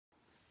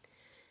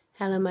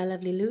Hello, my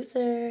lovely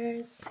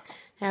losers.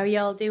 How are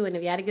y'all doing?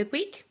 Have you had a good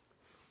week?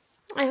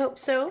 I hope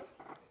so.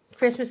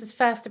 Christmas is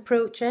fast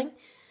approaching.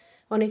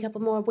 Only a couple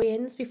more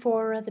weigh-ins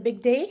before the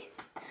big day.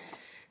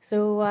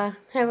 So, how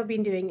have I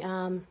been doing?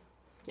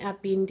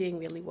 I've been doing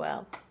really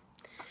well.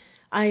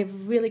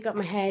 I've really got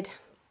my head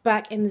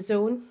back in the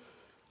zone,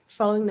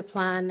 following the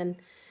plan, and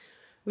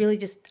really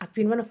I've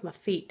been running off my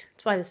feet.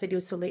 That's why this video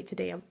is so late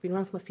today. I've been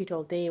running off my feet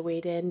all day,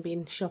 weighed in,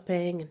 been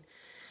shopping and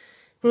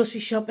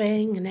grocery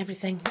shopping and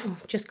everything.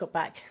 Just got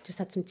back, just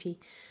had some tea.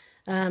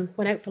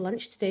 Went out for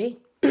lunch today.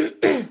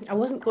 I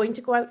wasn't going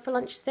to go out for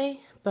lunch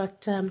today,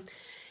 but it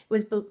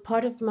was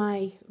part of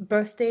my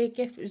birthday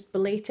gift. It was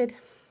belated.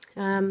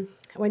 I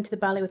went to the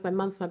ballet with my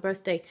mum for my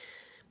birthday,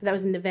 but that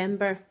was in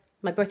November.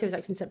 My birthday was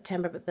actually in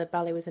September, but the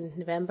ballet was in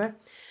November.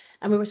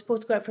 And we were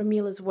supposed to go out for a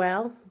meal as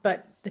well,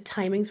 but the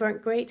timings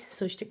weren't great,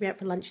 so she took me out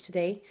for lunch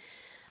today.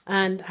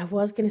 And I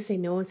was going to say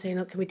no and say,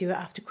 no, can we do it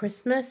after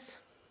Christmas?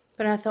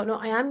 But I thought, no,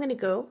 I am going to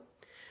go.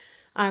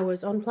 I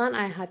was on plan.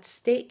 I had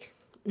steak,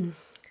 a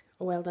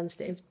well done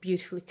steak. It was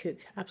beautifully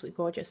cooked, absolutely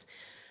gorgeous,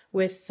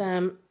 with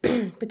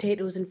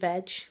potatoes and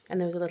veg, and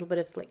there was a little bit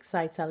of like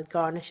side salad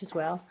garnish as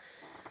well,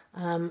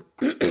 and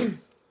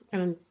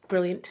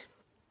brilliant.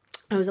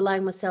 I was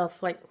allowing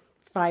myself like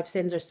 5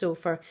 cents or so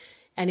for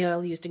any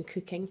oil used in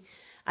cooking.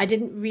 I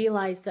didn't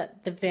realise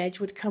that the veg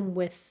would come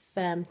with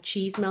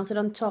cheese melted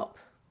on top,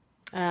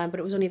 but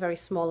it was only a very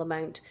small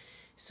amount.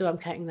 So I'm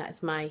counting that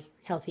as my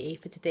healthy A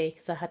for today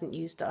because I'd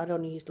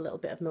only used a little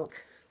bit of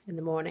milk in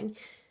the morning.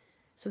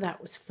 So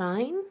that was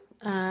fine.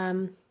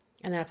 And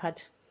then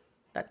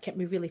that kept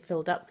me really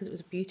filled up because it was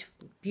a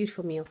beautiful,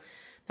 beautiful meal.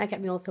 That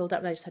kept me all filled up,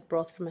 and I just had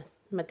broth for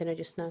my dinner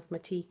just now, for my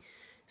tea.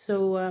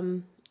 So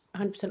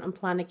 100% on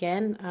plan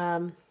again.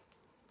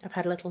 I've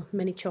had a little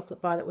mini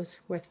chocolate bar that was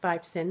worth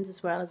 5 cents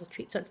as well as a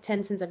treat. So it's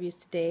 10 cents I've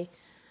used today.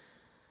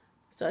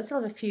 So I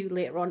still have a few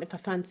later on if I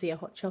fancy a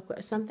hot chocolate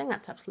or something.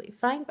 That's absolutely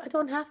fine, but I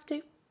don't have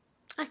to.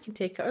 I can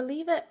take it or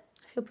leave it.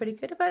 I feel pretty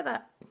good about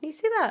that. Can you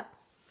see that?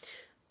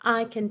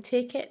 I can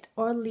take it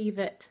or leave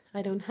it.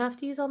 I don't have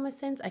to use all my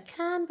cents. I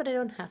can, but I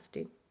don't have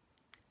to.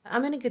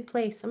 I'm in a good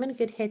place. I'm in a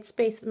good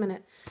headspace at the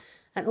minute.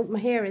 And my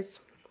hair is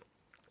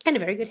in a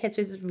very good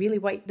headspace. It's really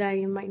white now,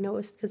 you might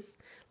notice, because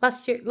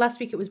last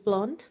week it was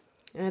blonde.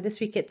 This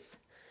week it's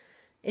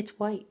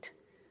white.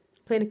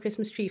 Playing a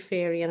Christmas tree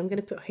fairy, and I'm going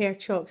to put hair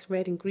chalks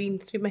red and green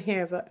through my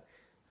hair, but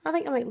I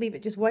think I might leave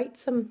it just white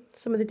some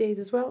of the days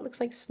as well. It looks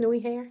like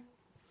snowy hair.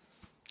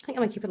 I think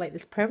I might keep it like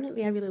this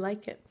permanently. I really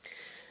like it.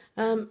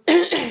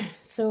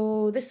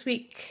 So this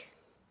week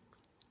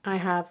I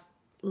have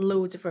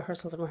loads of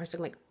rehearsals. I'm rehearsing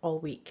like all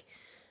week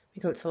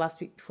because it's the last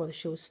week before the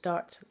show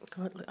starts.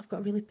 God, look, I've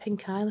got a really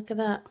pink eye. Look at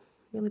that.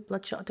 Really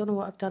bloodshot. I don't know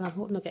what I've done. I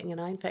hope I'm not getting an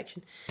eye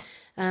infection.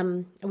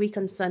 A week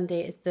on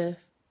Sunday is the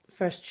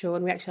first show,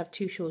 and we actually have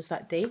 2 shows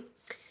that day.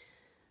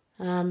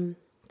 So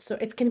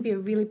it's going to be a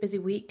really busy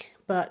week,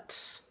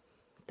 but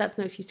that's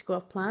no excuse to go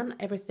off plan.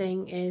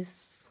 Everything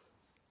is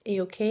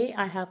a-okay.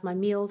 I have my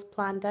meals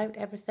planned out,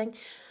 everything.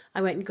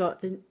 I went and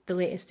got the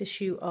latest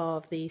issue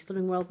of the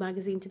Slimming World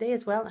magazine today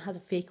as well. It has a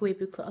fakeaway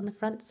booklet on the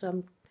front, so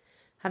I'm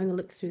having a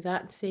look through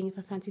that and seeing if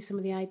I fancy some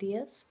of the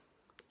ideas.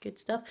 Good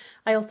stuff.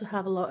 I also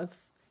have a lot of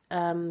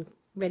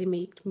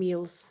ready-made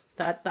meals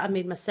that I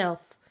made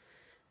myself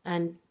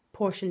and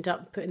portioned up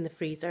and put in the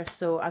freezer,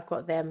 so I've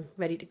got them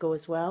ready to go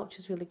as well, which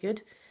is really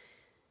good.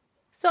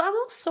 So I'm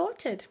all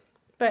sorted.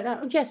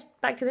 But yes,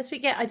 back to this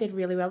week. Yeah, I did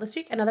really well this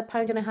week. Another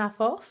 £1.50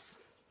 off.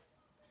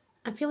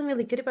 I'm feeling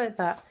really good about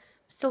that.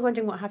 I'm still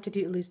wondering what I have to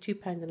do to lose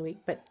 £2 in a week,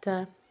 but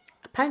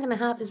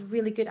 £1.50 is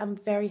really good. I'm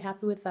very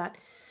happy with that.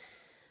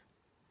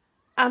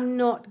 I'm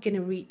not going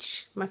to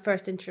reach my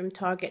first interim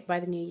target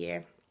by the new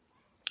year.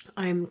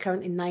 I'm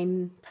currently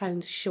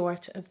 £9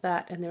 short of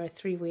that, and there are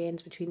 3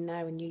 weigh-ins between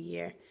now and New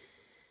Year.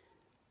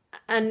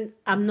 And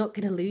I'm not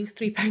going to lose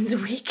 £3 a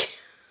week.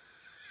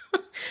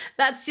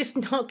 That's just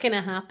not going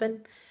to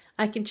happen.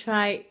 I can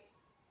try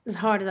as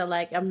hard as I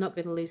like. I'm not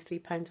going to lose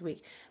 £3 a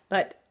week.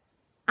 But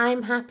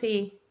I'm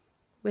happy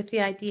with the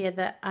idea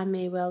that I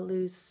may well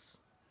lose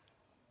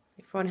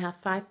like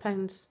 £4.5,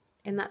 £5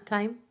 in that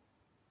time.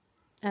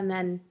 And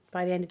then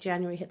by the end of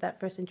January, hit that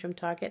first interim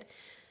target.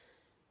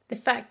 The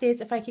fact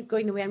is, if I keep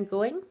going the way I'm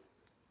going,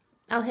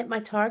 I'll hit my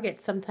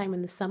target sometime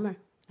in the summer.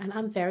 And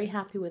I'm very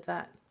happy with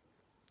that.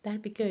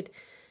 That'd be good.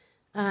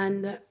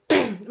 And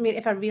I mean,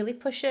 if I really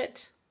push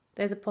it,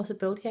 there's a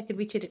possibility I could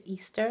reach it at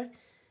Easter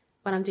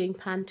when I'm doing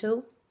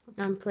Panto.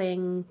 I'm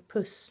playing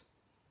Puss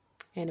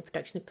in a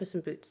production of Puss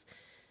in Boots.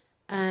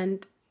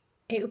 And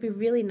it would be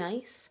really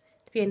nice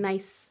to be a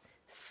nice,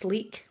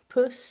 sleek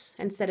puss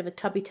instead of a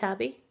tubby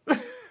tabby.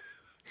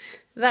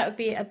 That would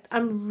be,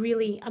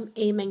 I'm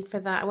aiming for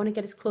that. I want to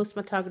get as close to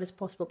my target as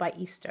possible by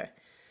Easter.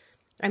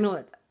 I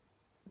know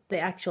the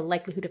actual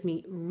likelihood of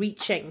me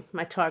reaching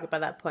my target by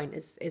that point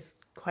is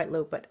quite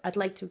low, but I'd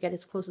like to get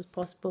as close as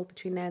possible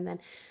between now and then.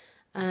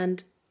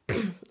 And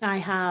I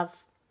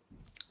have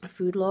a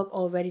food log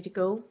all ready to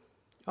go,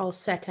 all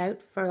set out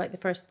for like the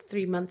first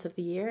 3 months of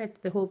the year.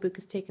 The whole book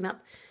is taken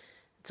up.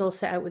 It's all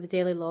set out with a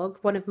daily log.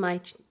 One of my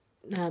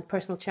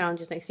personal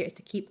challenges next year is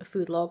to keep a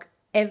food log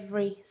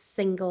every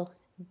single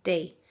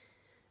day.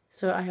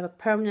 So I have a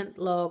permanent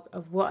log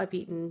of what I've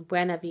eaten,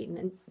 when I've eaten,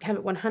 and have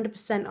it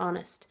 100%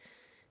 honest,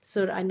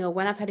 so that I know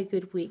when I've had a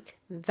good week,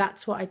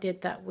 that's what I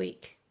did that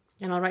week.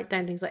 And I'll write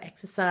down things like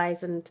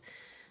exercise and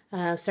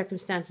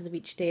circumstances of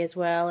each day as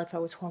well, if I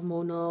was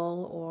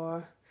hormonal,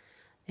 or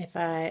if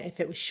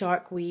it was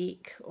Shark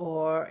Week,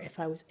 or if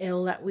I was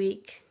ill that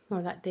week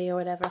or that day or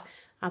whatever.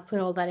 I'll put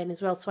all that in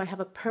as well. So I have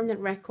a permanent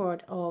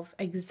record of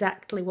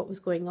exactly what was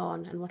going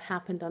on and what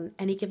happened on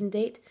any given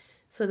date.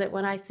 So that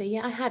when I say,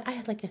 yeah, I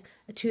had like a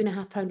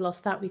 2.5 pound loss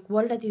that week.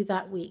 What did I do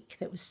that week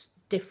that was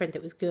different,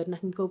 that was good? And I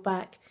can go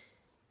back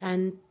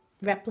and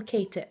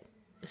replicate it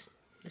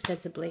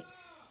ostensibly.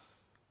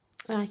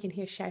 Oh, I can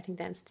hear shouting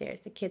downstairs.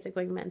 The kids are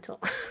going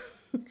mental.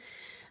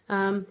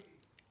 So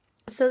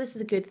this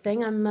is a good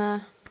thing.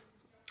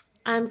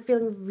 I'm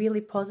feeling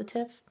really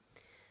positive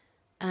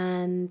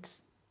and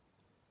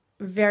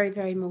very,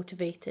 very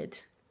motivated.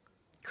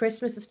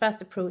 Christmas is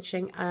fast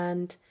approaching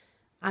and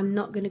I'm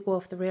not going to go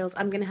off the rails.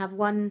 I'm going to have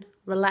one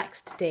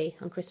relaxed day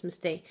on Christmas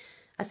Day.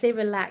 I say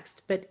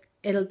relaxed, but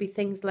it'll be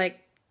things like,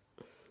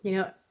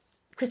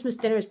 Christmas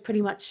dinner is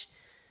pretty much,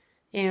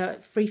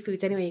 free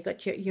foods anyway. You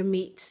got your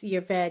meat,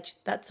 your veg,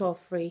 that's all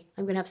free.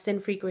 I'm going to have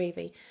sin-free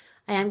gravy.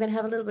 I am going to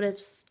have a little bit of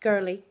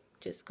scurly,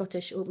 which is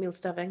Scottish oatmeal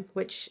stuffing,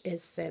 which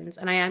is sins.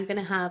 And I am going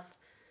to have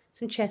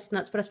some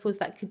chestnuts, but I suppose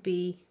that could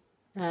be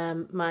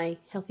my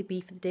healthy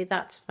beef for the day.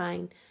 That's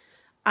fine.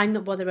 I'm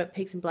not bothered about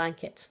pigs and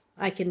blankets.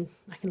 I can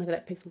live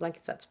without pigs and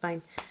blankets. That's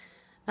fine.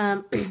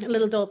 A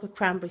little dollop of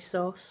cranberry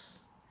sauce.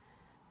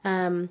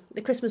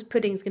 The Christmas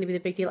pudding is going to be the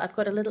big deal. I've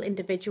got a little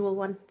individual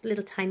one, a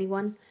little tiny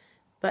one,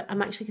 but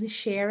I'm actually going to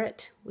share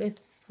it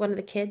with one of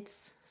the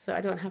kids, so I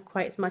don't have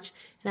quite as much.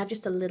 And I have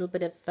just a little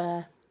bit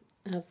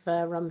of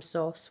rum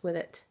sauce with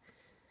it,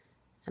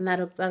 and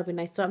that'll be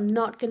nice. So I'm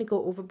not going to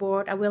go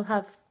overboard.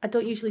 I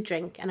don't usually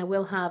drink, and I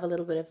will have a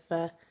little bit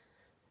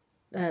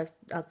of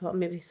alcohol,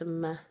 maybe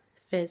some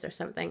fizz or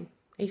something.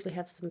 I usually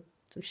have some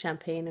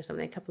champagne or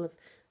something, a couple of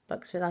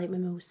bucks for that, like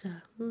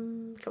mimosa,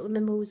 a couple of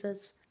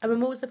mimosas, a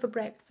mimosa for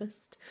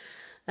breakfast,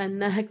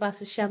 and a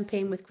glass of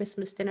champagne with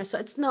Christmas dinner. So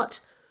it's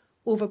not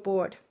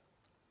overboard.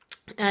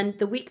 And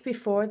the week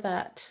before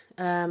that,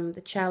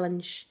 the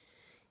challenge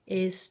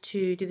is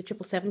to do the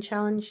 777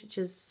 challenge, which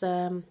is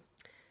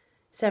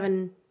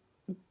 7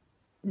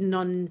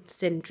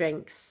 non-sin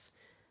drinks,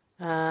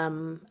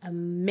 a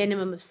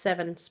minimum of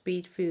 7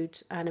 speed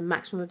foods, and a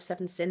maximum of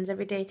 7 sins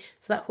every day.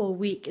 So that whole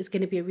week is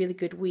going to be a really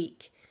good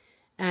week.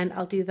 And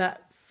I'll do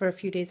that for a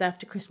few days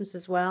after Christmas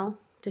as well,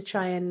 to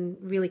try and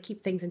really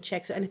keep things in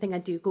check. So anything I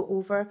do go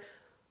over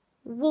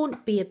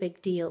won't be a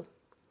big deal.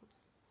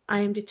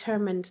 I am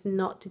determined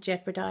not to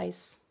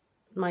jeopardize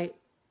my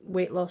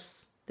weight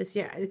loss this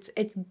year.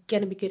 It's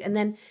going to be good. And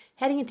then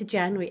heading into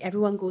January,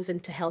 everyone goes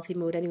into healthy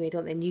mode anyway,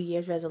 don't they? New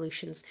Year's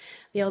resolutions.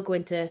 They all go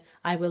into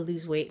I will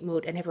lose weight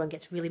mode, and everyone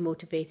gets really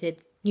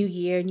motivated. New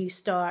year, new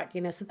start,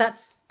 So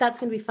that's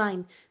going to be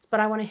fine. But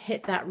I want to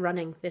hit that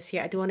running this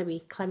year. I don't want to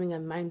be climbing a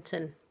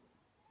mountain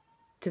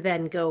to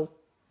then go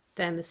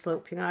down the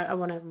slope. I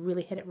want to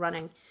really hit it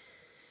running.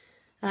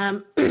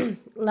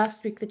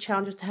 Last week the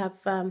challenge was to have,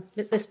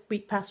 this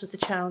week past was the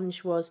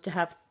challenge was to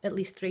have at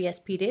least 3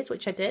 SP days,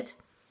 which I did.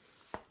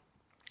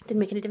 Didn't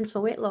make any difference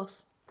for weight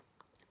loss.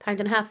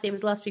 £1.50, same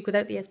as last week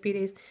without the SP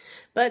days.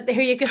 But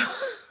there you go.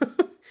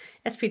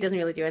 SP doesn't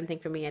really do anything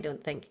for me, I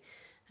don't think.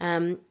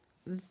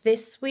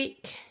 This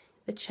week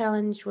the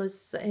challenge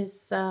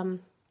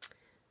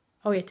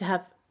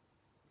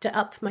to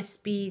up my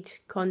speed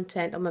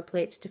content on my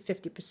plates to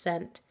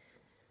 50%,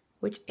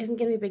 which isn't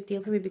going to be a big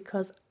deal for me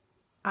because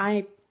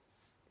I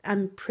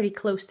am pretty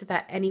close to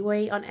that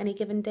anyway on any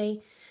given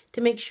day.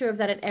 To make sure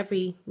that at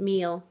every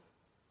meal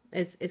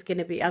is going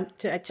to be,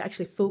 to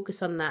actually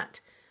focus on that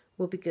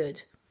will be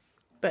good.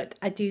 But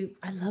I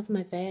love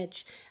my veg.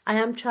 I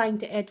am trying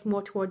to edge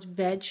more towards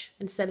veg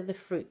instead of the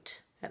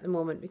fruit at the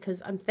moment,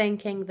 because I'm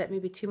thinking that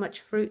maybe too much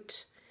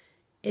fruit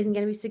isn't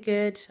going to be so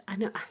good. I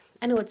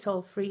know it's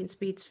all free and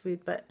speeds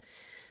food, but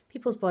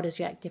people's bodies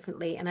react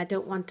differently, and I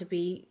don't want to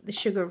be the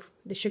sugar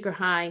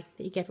high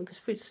that you get from, because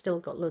fruit's still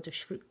got loads of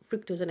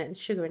fructose in it and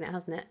sugar in it,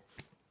 hasn't it?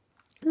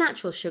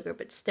 Natural sugar,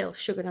 but still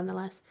sugar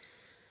nonetheless.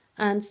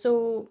 And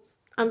so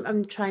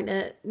I'm trying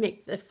to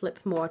make the flip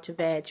more to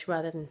veg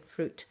rather than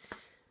fruit.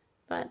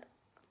 But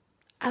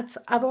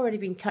I've already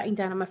been cutting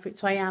down on my fruit,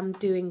 so I am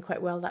doing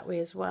quite well that way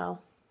as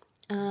well.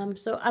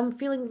 So I'm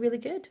feeling really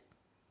good.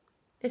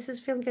 This is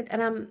feeling good,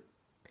 and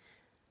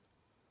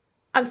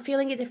I'm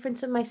feeling a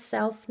difference in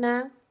myself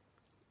now.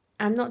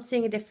 I'm not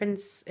seeing a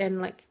difference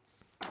in,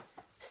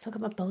 still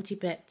got my bulgy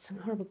bits, some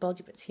horrible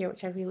bulgy bits here,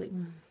 which I really,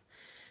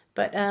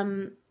 but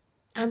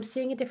I'm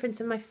seeing a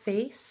difference in my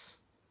face,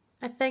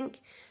 I think,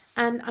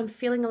 and I'm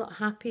feeling a lot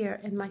happier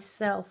in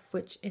myself,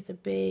 which is a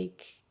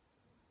big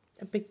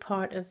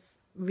part of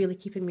really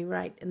keeping me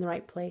right in the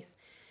right place.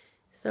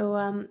 So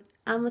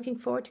I'm looking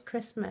forward to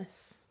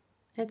Christmas.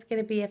 It's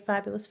going to be a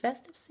fabulous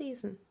festive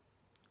season.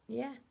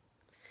 Yeah.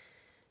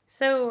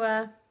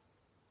 So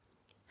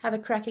Have a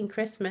cracking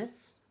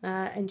Christmas.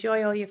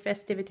 Enjoy all your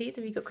festivities.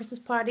 If you've got Christmas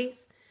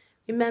parties,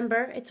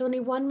 remember, it's only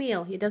one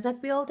meal. It doesn't have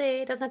to be all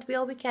day. It doesn't have to be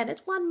all weekend.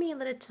 It's one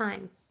meal at a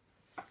time.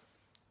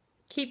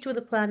 Keep to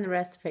the plan the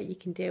rest of it. You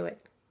can do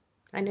it.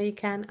 I know you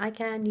can. I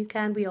can. You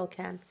can. We all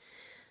can.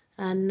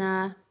 And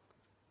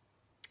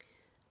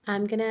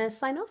I'm going to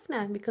sign off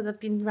now because I've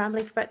been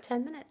rambling for about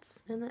 10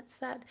 minutes. And that's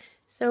that.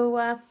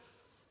 So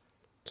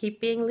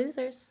keep being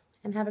losers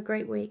and have a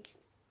great week.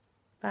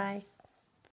 Bye.